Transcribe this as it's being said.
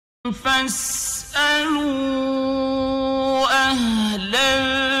فاسألوا أهل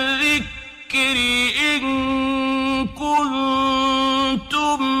الذكر إن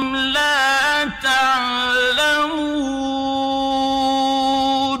كنتم لا تعلمون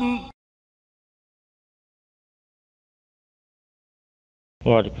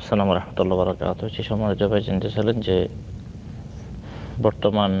ওয়ালাইকুম আসসালাম ওয়া রাহমাতুল্লাহি ওয়া বারাকাতুহু। যে সম্মানিত ভাই জানতেছিলেন যে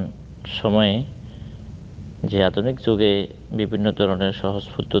বর্তমান সময়ে যে আধুনিক যুগে বিভিন্ন ধরনের সহজ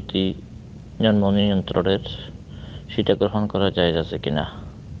পদ্ধতি জন্ম নিয়ন্ত্রণের সেটা গ্রহণ করা যায় আছে কিনা।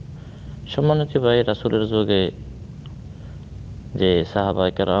 সম্মানিত ভাই, রাসূলের যুগে যে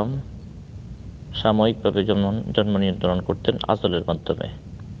সাহাবায়ে কেরাম সাময়িকভাবে জন্ম নিয়ন্ত্রণ করতেন আজলের মাধ্যমে।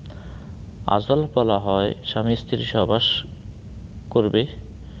 আজল বলা হয় স্বামী স্ত্রী সহবাস করবে,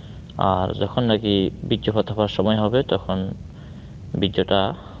 আর যখন নাকি বীর্যপাত হওয়ার সময় হবে তখন বীর্যটা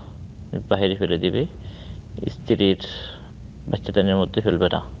বাহিরে ফেলে দিবে, স্ত্রীর বাচ্চাদানের মধ্যে ফেলবে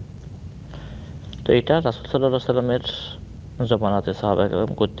না। তো এটা রাসূল সাল্লাল্লাহু আলাইহি সাল্লামের জমানাতে সাহাবায়ে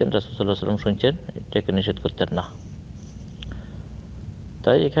কেরাম করতেন, রাসূল সাল্লাল্লাহু আলাইহি সাল্লাম শুনছেন, এটাকে নিষেধ করতেন না।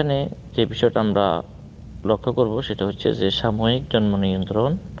 তাই এখানে যে বিষয়টা আমরা লক্ষ্য করব সেটা হচ্ছে যে সাময়িক জন্ম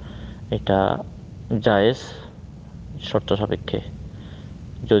নিয়ন্ত্রণ এটা জায়েজ শর্ত সাপেক্ষে।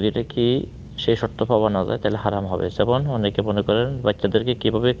 যদি এটা কি সেই শর্ত পাওয়া না যায় তাহলে হারাম হবে। যেমন অনেকে মনে করেন বাচ্চাদেরকে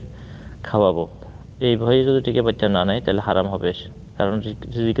কিভাবে খাওয়াবো, এই ভয়ে যদি থেকে বাচ্চা না নেয় তাহলে হারাম হবে, কারণ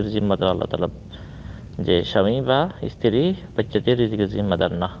রিজিকের জিম্মাদার আল্লাহ তাআলা, যে স্বামী বা স্ত্রী বাচ্চাদের রিজিকের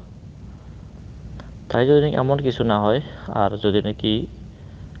জিম্মাদার না। তাই যদি এমন কিছু না হয়, আর যদি নাকি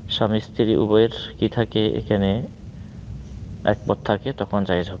স্বামী স্ত্রী উভয়ের কি থাকে এখানে একমত থাকে, তখন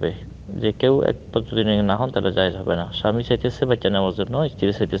জায়েজ হবে। যে কেউ একমত যদি না হন তাহলে জায়েজ হবে না। স্বামী চাইতেছে বাচ্চা নেওয়ার জন্য,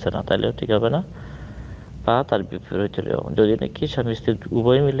 স্ত্রী চাইতেছে না, তাহলেও ঠিক হবে না। বা তার বিপরীতেও যদি নাকি স্বামী স্ত্রী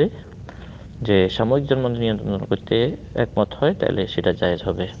উভয় মিলে যে সাময়িক জন্ম নিয়ন্ত্রণ করতে একমত হয় তাহলে সেটা জায়েজ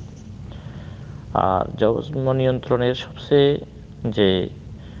হবে। আর জন্ম নিয়ন্ত্রণের সবচেয়ে যে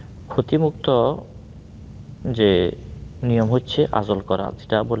ক্ষতিমুক্ত যে নিয়ম হচ্ছে আজল করা,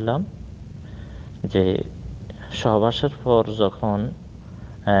 যেটা বললাম যে সহবাসের পর যখন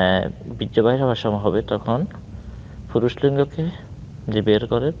বীর্য বাহির হওয়ার সময় হবে তখন পুরুষ লিঙ্গকে যে বের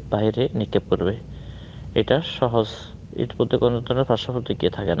করে বাইরে নিক্ষেপ করবে। এটা সহজ, এর মধ্যে কোনো ধরনের পার্শ্ব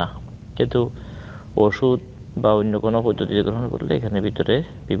প্রতিক্রিয়া থাকে না। কিন্তু ওষুধ বা অন্য কোনো পদ্ধতি গ্রহণ করলে এখানে ভিতরে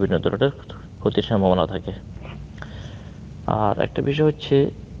বিভিন্ন ধরনের ক্ষতির সম্ভাবনা থাকে। আর একটা বিষয় হচ্ছে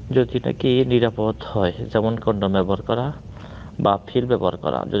যদি নাকি নিরাপদ হয়, যেমন কন্ডম ব্যবহার করা বা ফিল ব্যবহার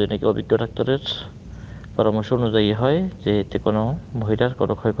করা, যদি নাকি অভিজ্ঞ ডাক্তারের পরামর্শ অনুযায়ী হয় যে এতে কোনো মহিলার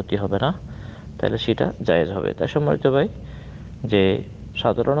কোনো ক্ষয়ক্ষতি হবে না, তাহলে সেটা জায়েজ হবে। তাই সম্মানিত ভাই, যে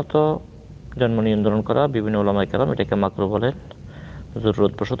সাধারণত জন্ম নিয়ন্ত্রণ করা বিভিন্ন উলামায়ে কেরাম এটাকে মাকরুহ বলেন,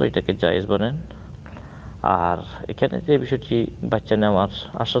 জরুরতবশত এটাকে জায়েজ বলেন। আর এখানে যে বিষয়টি বাচ্চা নেওয়ার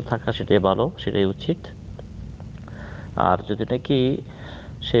আশা থাকা সেটাই ভালো, সেটাই উচিত। আর যদি নাকি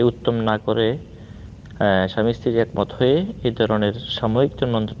সে উত্তম না করে স্বামী স্ত্রী একমত হয়ে এই ধরনের সাময়িক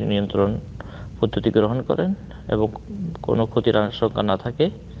জন্ম নিয়ন্ত্রণ পদ্ধতি গ্রহণ করেন এবং কোনো ক্ষতির আশঙ্কা না থাকে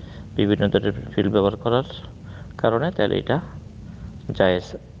বিভিন্ন ধরনের পিল ব্যবহার করার কারণে, তাহলে এটা জায়েজ।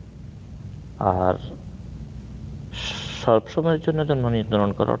 আর সবসময়ের জন্য জন্ম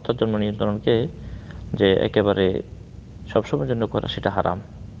নিয়ন্ত্রণ করা, অর্থাৎ জন্ম নিয়ন্ত্রণকে যে একেবারে সবসময়ের জন্য করা, সেটা হারাম।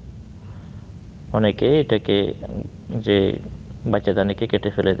 অনেকে এটাকে যে বাচ্চাদানিকে কেটে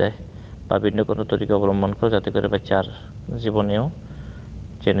ফেলে দেয় বা ভিন্ন কোনো তরিকা অবলম্বন করে যাতে করে বাচ্চার জীবনেও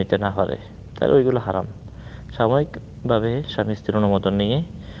যে নিতে না পারে, তাহলে ওইগুলো হারাম। সাময়িকভাবে স্বামী স্ত্রীর অনুমোদন নিয়ে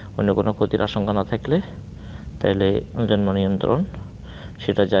অন্য কোনো ক্ষতির আশঙ্কা না থাকলে তাহলে জন্ম নিয়ন্ত্রণ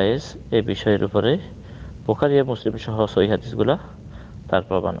সেটা জায়েজ। এই বিষয়ের উপরে বুখারী ও মুসলিম সহ সহিহ হাদিসগুলা তার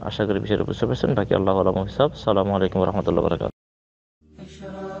প্রমাণ। আশা করি বিষয়টা বুঝতে পারছেন। বাকি আল্লাহু আ'লাম হিসাব। আসসালামু আলাইকুম ওয়া রাহমাতুল্লাহি ওয়া বারাকাতুহু।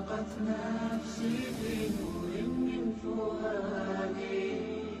 أشرقت نفسي بنور من فؤادي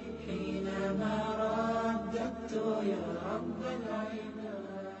حينما رددت يا رب العباد.